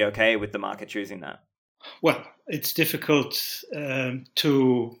we should be okay with the market choosing that? Well, it's difficult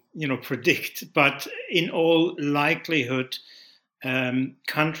to predict, but in all likelihood,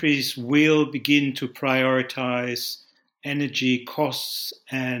 countries will begin to prioritize energy costs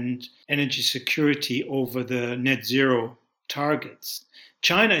and energy security over the net zero targets.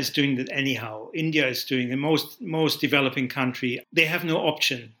 China is doing that anyhow. India is doing the most developing country. They have no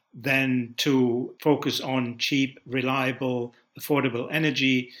option than to focus on cheap, reliable, affordable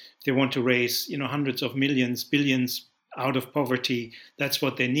energy. If they want to raise, hundreds of millions, billions out of poverty, that's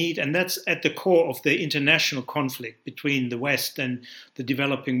what they need. And that's at the core of the international conflict between the West and the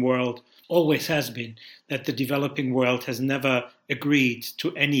developing world. Always has been that the developing world has never agreed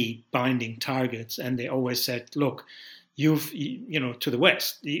to any binding targets. And they always said, look, to the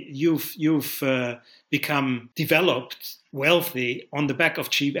West, you've become developed, wealthy on the back of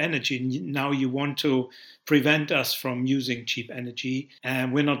cheap energy. And now you want to prevent us from using cheap energy.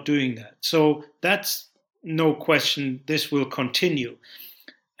 And we're not doing that. So that's no question, this will continue.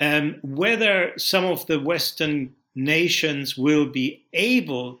 Whether some of the Western nations will be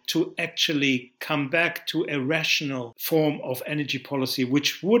able to actually come back to a rational form of energy policy,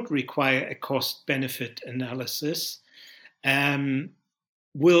 which would require a cost-benefit analysis,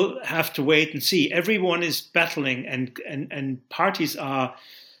 we'll have to wait and see. Everyone is battling, and parties are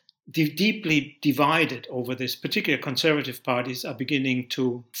deeply divided over this. Particularly conservative parties are beginning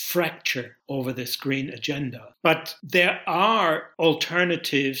to fracture over this green agenda. But there are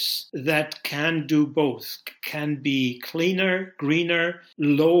alternatives that can do both, can be cleaner, greener,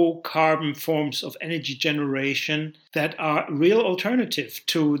 low carbon forms of energy generation that are real alternative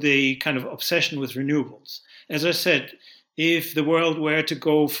to the kind of obsession with renewables. As I said, if the world were to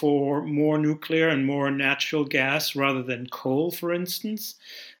go for more nuclear and more natural gas rather than coal, for instance,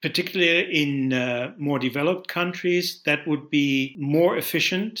 particularly in more developed countries, that would be more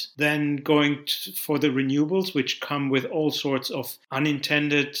efficient than going for the renewables, which come with all sorts of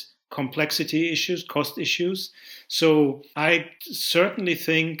unintended complexity issues, cost issues. So I certainly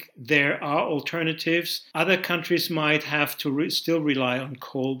think there are alternatives. Other countries might have to still rely on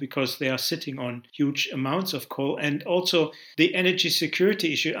coal because they are sitting on huge amounts of coal. And also the energy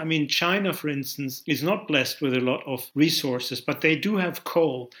security issue. I mean, China, for instance, is not blessed with a lot of resources, but they do have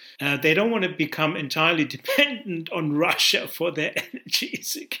coal. They don't want to become entirely dependent on Russia for their energy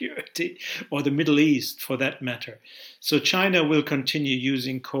security, or the Middle East for that matter. So China will continue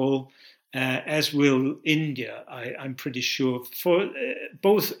using coal, as will India, I'm pretty sure, for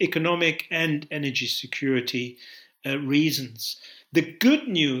both economic and energy security reasons. The good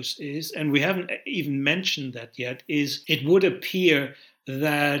news is, and we haven't even mentioned that yet, is it would appear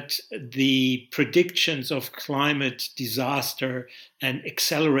that the predictions of climate disaster and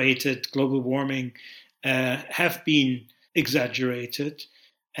accelerated global warming have been exaggerated,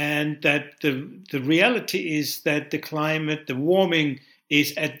 and that the reality is that the warming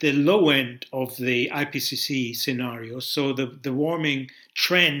is at the low end of the IPCC scenario. So the warming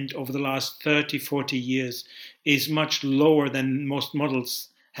trend over the last 30, 40 years is much lower than most models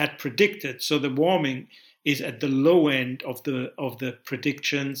had predicted. So the warming is at the low end of the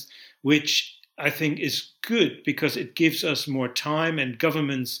predictions, which I think is good because it gives us more time and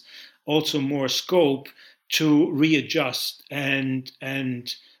governments also more scope to readjust and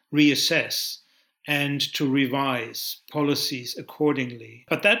reassess and to revise policies accordingly.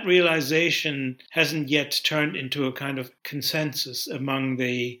 But that realization hasn't yet turned into a kind of consensus among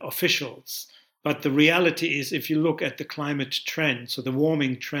the officials. But the reality is, if you look at the climate trend, so the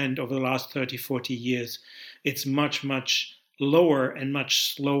warming trend over the last 30, 40 years, it's much, much lower and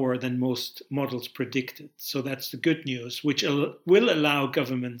much slower than most models predicted. So that's the good news, which will allow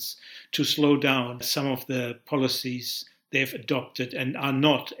governments to slow down some of the policies they've adopted and are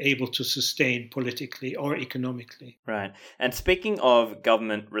not able to sustain politically or economically. Right. And speaking of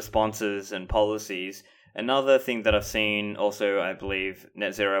government responses and policies, another thing that I've seen also, I believe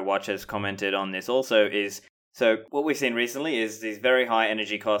Net Zero Watch has commented on this also, is so what we've seen recently is these very high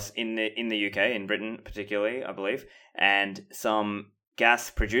energy costs in the UK, in Britain particularly, I believe, and some gas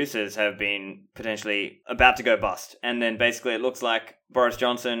producers have been potentially about to go bust. And then basically it looks like Boris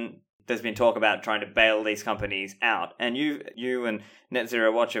Johnson, there's been talk about trying to bail these companies out. And you and Net Zero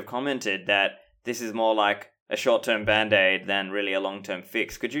Watch have commented that this is more like a short-term band-aid than really a long-term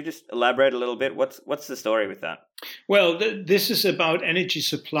fix. Could you just elaborate a little bit? What's the story with that? Well, this is about energy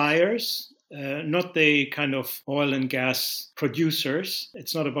suppliers, not the kind of oil and gas producers.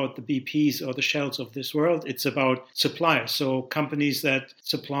 It's not about the BPs or the Shells of this world. It's about suppliers, so companies that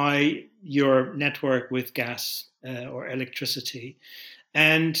supply your network with gas or electricity.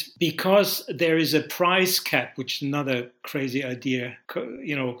 And because there is a price cap, which is another crazy idea,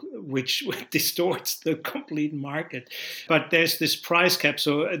 which distorts the complete market. But there's this price cap.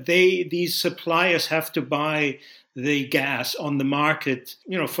 So these suppliers have to buy the gas on the market,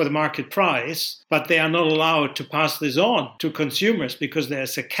 for the market price, but they are not allowed to pass this on to consumers because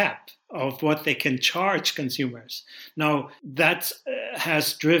there's a cap of what they can charge consumers. Now, that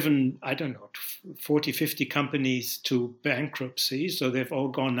has driven, 40, 50 companies to bankruptcy, so they've all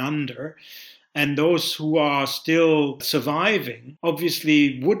gone under. And those who are still surviving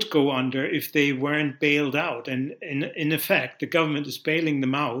obviously would go under if they weren't bailed out. And in effect, the government is bailing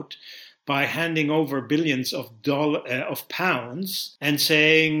them out by handing over billions of pounds and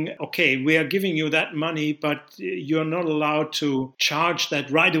saying, okay, we are giving you that money, but you're not allowed to charge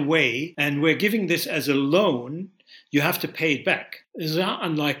that right away. And we're giving this as a loan. You have to pay it back. This is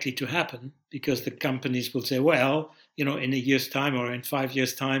unlikely to happen because the companies will say, well, in a year's time or in 5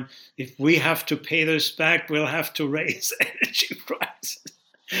 years' time, if we have to pay this back, we'll have to raise energy prices,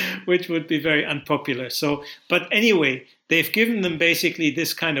 which would be very unpopular. But anyway, they've given them basically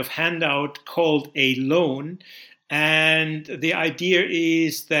this kind of handout called a loan. And the idea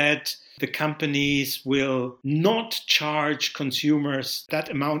is that the companies will not charge consumers that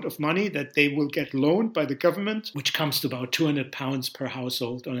amount of money that they will get loaned by the government, which comes to about £200 per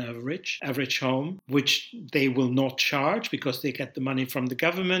household on average home, which they will not charge because they get the money from the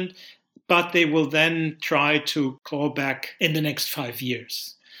government, but they will then try to claw back in the next 5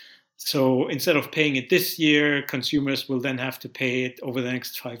 years. So instead of paying it this year, consumers will then have to pay it over the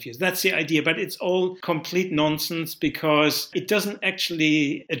next 5 years. That's the idea, but it's all complete nonsense because it doesn't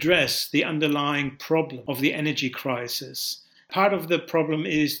actually address the underlying problem of the energy crisis. Part of the problem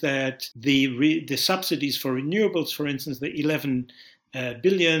is that the subsidies for renewables, for instance, the 11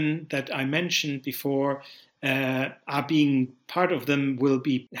 billion that I mentioned before, are being, part of them will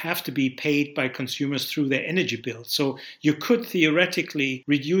have to be paid by consumers through their energy bill. So you could theoretically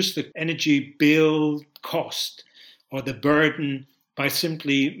reduce the energy bill cost or the burden by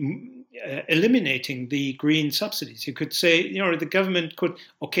simply eliminating the green subsidies. You could say, the government could,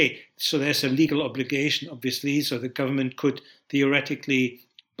 so there's a legal obligation, obviously, so the government could theoretically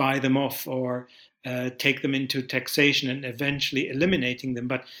buy them off or take them into taxation and eventually eliminating them.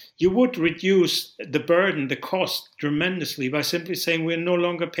 But you would reduce the burden, the cost tremendously by simply saying we're no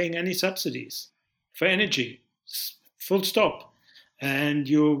longer paying any subsidies for energy, full stop. And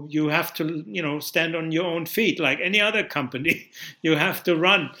you have to, stand on your own feet like any other company. You have to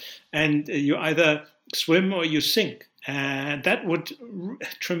run, and you either swim or you sink. And that would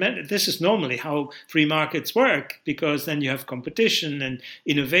tremendous. This is normally how free markets work, because then you have competition and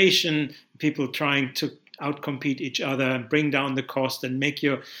innovation, people trying to outcompete each other and bring down the cost and make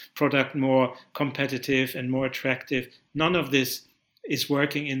your product more competitive and more attractive. None of this is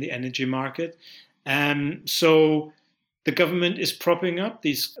working in the energy market. So the government is propping up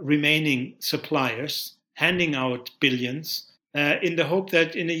these remaining suppliers, handing out billions, in the hope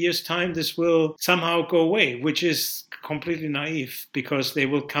that in a year's time this will somehow go away, which is completely naive, because they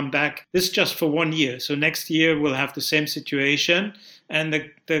will come back. This is just for 1 year. So next year we'll have the same situation, and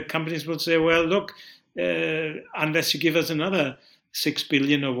the companies will say, well, look, unless you give us another 6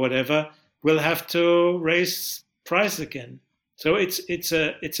 billion or whatever, we'll have to raise price again. So it's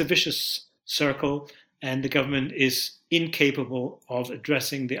a vicious circle, and the government is incapable of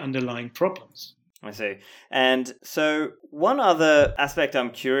addressing the underlying problems. I see. And so one other aspect I'm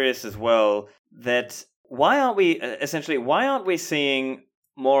curious as well, that why aren't we seeing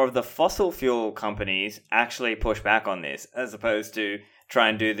more of the fossil fuel companies actually push back on this, as opposed to try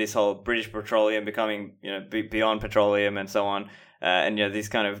and do this whole British Petroleum becoming, beyond petroleum and so on, and this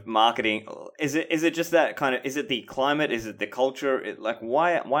kind of marketing? Is it just that kind of? Is it the climate? Is it the culture?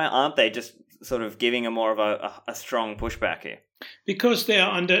 Why aren't they just sort of giving a more of a strong pushback here? Because they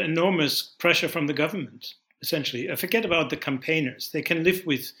are under enormous pressure from the government. Essentially, forget about the campaigners. They can live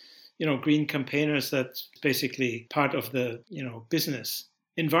with, green campaigners. That's basically part of the, business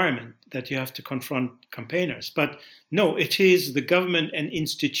environment that you have to confront campaigners. But no, it is the government and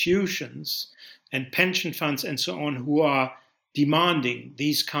institutions and pension funds and so on who are demanding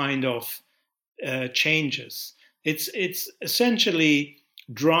these kind of changes. It's essentially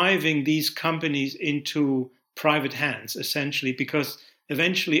driving these companies into private hands, essentially, because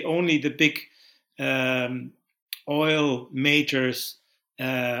eventually only the big oil majors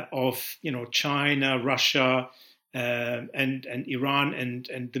of China, Russia, and Iran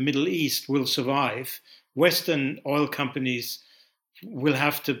and the Middle East will survive. Western oil companies will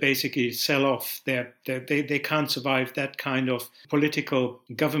have to basically sell off they can't survive that kind of political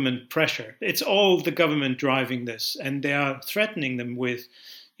government pressure. It's all the government driving this, and they are threatening them with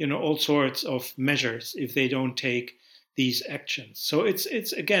all sorts of measures if they don't take these actions. So it's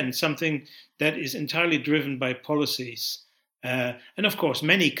again something that is entirely driven by policies. And of course,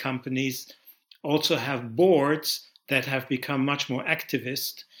 many companies also have boards that have become much more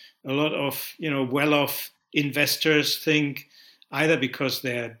activist. A lot of well-off investors think either because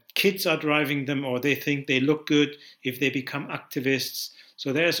their kids are driving them or they think they look good if they become activists.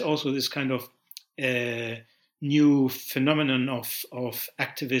 So there's also this kind of new phenomenon of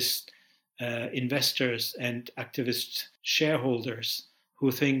activist investors and activist shareholders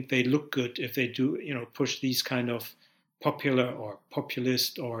who think they look good if they do, push these kind of popular or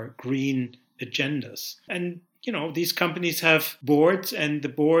populist or green agendas. And these companies have boards, and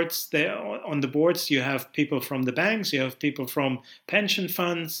on the boards you have people from the banks, you have people from pension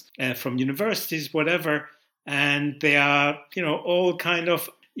funds, from universities, whatever, and they are, all kind of,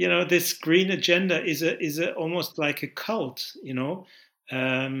 this green agenda is almost like a cult.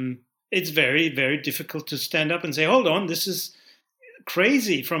 It's very, very difficult to stand up and say, hold on, this is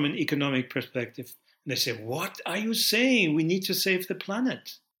crazy from an economic perspective. And they say, what are you saying? We need to save the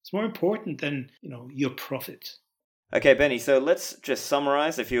planet. It's more important than, your profit. Okay, Benny, so let's just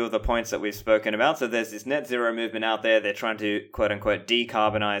summarize a few of the points that we've spoken about. So there's this net zero movement out there. They're trying to, quote unquote,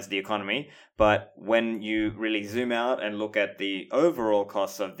 decarbonize the economy. But when you really zoom out and look at the overall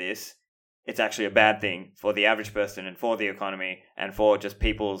costs of this, it's actually a bad thing for the average person and for the economy and for just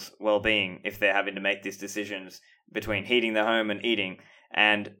people's well-being if they're having to make these decisions between heating their home and eating.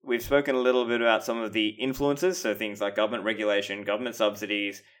 And we've spoken a little bit about some of the influences, so things like government regulation, government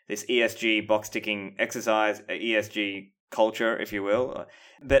subsidies, this ESG box-ticking exercise, ESG culture, if you will.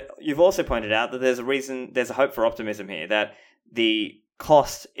 But you've also pointed out that there's a hope for optimism here, that the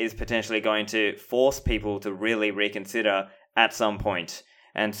cost is potentially going to force people to really reconsider at some point.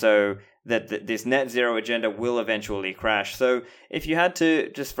 And so that this net zero agenda will eventually crash. So if you had to,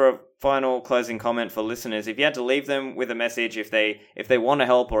 just for a final closing comment for listeners, if you had to leave them with a message, if they want to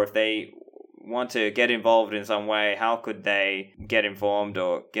help or if they want to get involved in some way, how could they get informed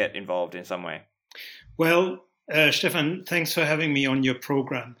or get involved in some way? Well, Stefan, thanks for having me on your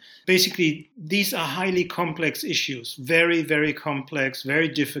program. Basically, these are highly complex issues, very, very complex, very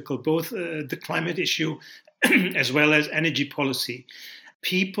difficult, both the climate issue as well as energy policy.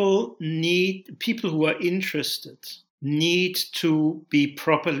 People who are interested need to be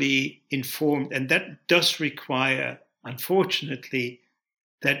properly informed, and that does require, unfortunately,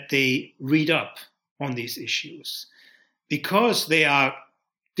 that they read up on these issues. Because they are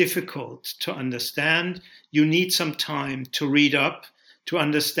difficult to understand, you need some time to read up, to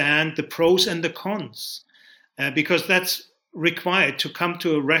understand the pros and the cons, because that's required to come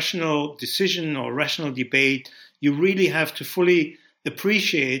to a rational decision or rational debate. You really have to fully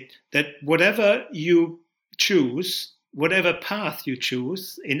appreciate that whatever you choose, whatever path you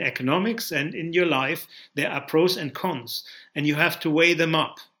choose in economics and in your life, there are pros and cons, and you have to weigh them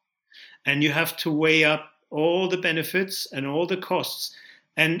up. And you have to weigh up all the benefits and all the costs.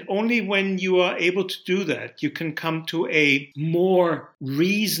 And only when you are able to do that, you can come to a more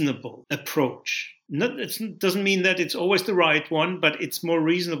reasonable approach. It doesn't mean that it's always the right one, but it's more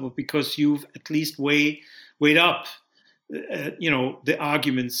reasonable because you've at least weighed up, the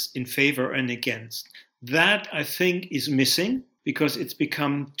arguments in favor and against. That, I think, is missing because it's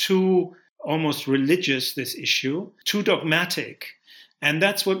become too almost religious, this issue, too dogmatic. And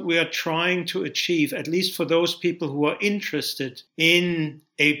that's what we are trying to achieve, at least for those people who are interested in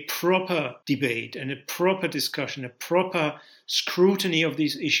a proper debate and a proper discussion, a proper scrutiny of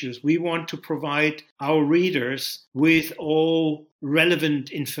these issues. We want to provide our readers with all relevant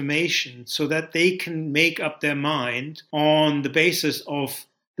information so that they can make up their mind on the basis of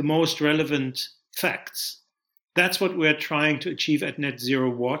the most relevant facts. That's what we're trying to achieve at Net Zero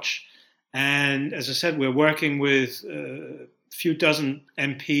Watch. And as I said, we're working with few dozen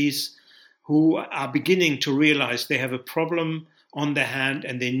MPs who are beginning to realize they have a problem on their hand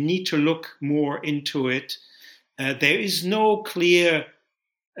and they need to look more into it. There is no clear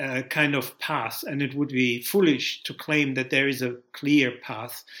kind of path, and it would be foolish to claim that there is a clear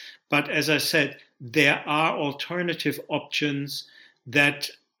path. But as I said, there are alternative options that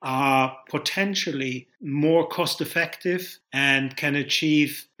are potentially more cost-effective and can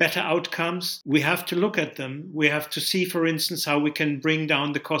achieve better outcomes. We have to look at them. We have to see, for instance, how we can bring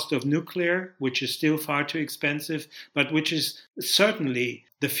down the cost of nuclear, which is still far too expensive, but which is certainly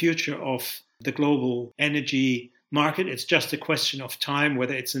the future of the global energy market. It's just a question of time,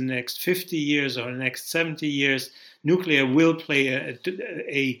 whether it's in the next 50 years or the next 70 years. Nuclear will play a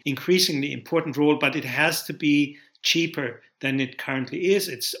increasingly important role, but it has to be cheaper than it currently is.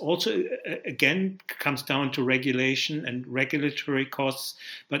 It's also, again, comes down to regulation and regulatory costs.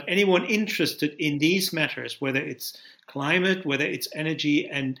 But anyone interested in these matters, whether it's climate, whether it's energy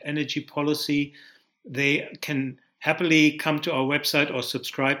and energy policy, they can happily come to our website or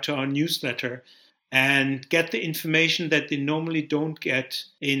subscribe to our newsletter and get the information that they normally don't get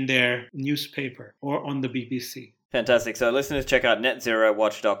in their newspaper or on the BBC. Fantastic. So listeners, check out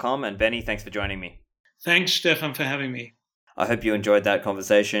netzerowatch.com. And Benny, thanks for joining me. Thanks, Stefan, for having me. I hope you enjoyed that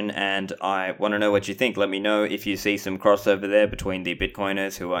conversation, and I want to know what you think. Let me know if you see some crossover there between the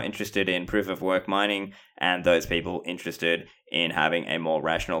Bitcoiners who are interested in proof-of-work mining and those people interested in having a more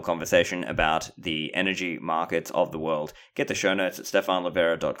rational conversation about the energy markets of the world. Get the show notes at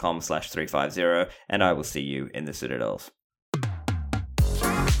stefanlivera.com/350, and I will see you in the Citadels.